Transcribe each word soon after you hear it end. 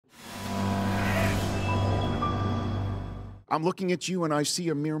I'm looking at you and I see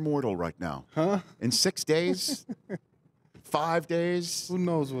a mere mortal right now. Huh? In 6 days, 5 days. Who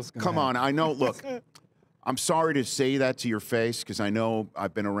knows what's going to happen? Come on, I know. Look, I'm sorry to say that to your face because I know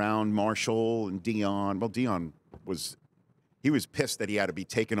I've been around Marshall and Dion. Well, Dion was pissed that he had to be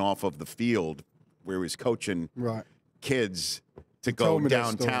taken off of the field where he was coaching kids to go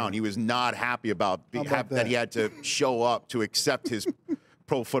downtown. He was not happy about that he had to show up to accept his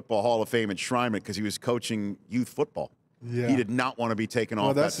Pro Football Hall of Fame enshrinement because he was coaching youth football. Yeah. He did not want to be taken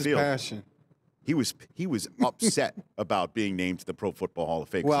off that field. That's his passion. He was upset about being named to the Pro Football Hall of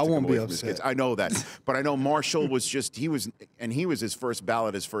Fame. Well, I won't be upset. I know that, but I know Marshall was just he was his first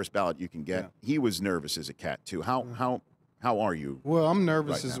ballot you can get. Yeah. He was nervous as a cat too. How are you? Well, I'm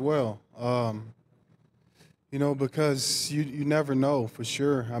nervous as well. You know, because you never know for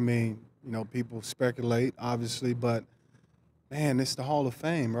sure. I mean, you know, people speculate obviously, but man, it's the Hall of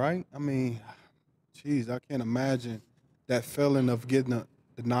Fame, right? I mean, geez, I can't imagine that feeling of getting the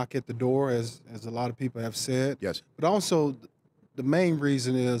knock at the door, as a lot of people have said. Yes. But also, the main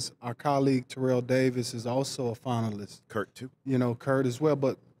reason is our colleague Terrell Davis is also a finalist. Kurt too. You know, Kurt as well.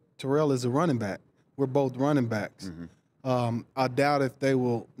 But Terrell is a running back. We're both running backs. Mm-hmm. I doubt if they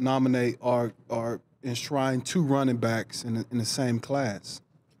will nominate or enshrine 2 running backs in the same class.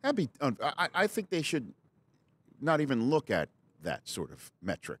 That'd be. I think they should not even look at that sort of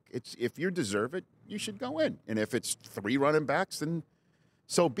metric. It's if you deserve it, you should go in. And if it's 3 running backs, then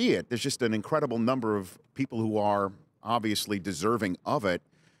so be it. There's just an incredible number of people who are obviously deserving of it.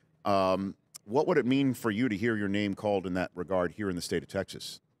 What would it mean for you to hear your name called in that regard here in the state of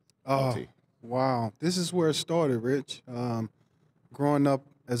Texas? Oh, wow. This is where it started, Rich. Growing up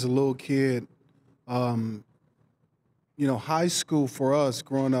as a little kid, you know, high school for us,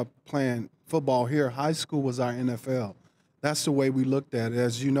 growing up playing football here, high school was our NFL. That's the way we looked at it.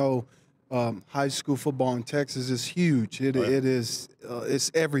 As you know, high school football in Texas is huge. It is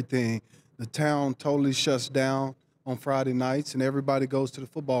it's everything. The town totally shuts down on Friday nights, and everybody goes to the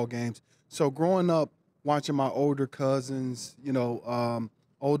football games. So growing up, watching my older cousins, you know,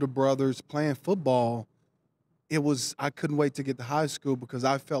 older brothers playing football, I couldn't wait to get to high school because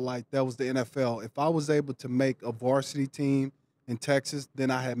I felt like that was the NFL. If I was able to make a varsity team in Texas,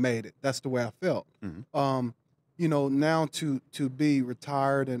 then I had made it. That's the way I felt. Mm-hmm. You know, now to be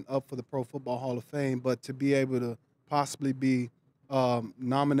retired and up for the Pro Football Hall of Fame, but to be able to possibly be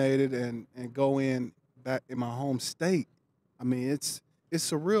nominated and go in back in my home state, I mean, it's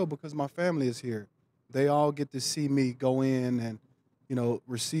surreal because my family is here. They all get to see me go in and, you know,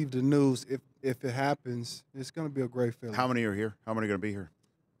 receive the news. If it happens, it's going to be a great feeling. How many are here? How many are going to be here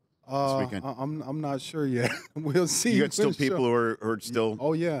this weekend? I'm not sure yet. We'll see. You got still people who are still.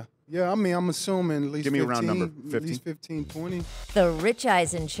 Oh yeah. Yeah, I mean, I'm assuming at least Give me 15, a round number. 15? At least 15, 20. The Rich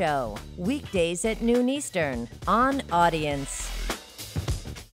Eisen Show, weekdays at noon Eastern on Audience.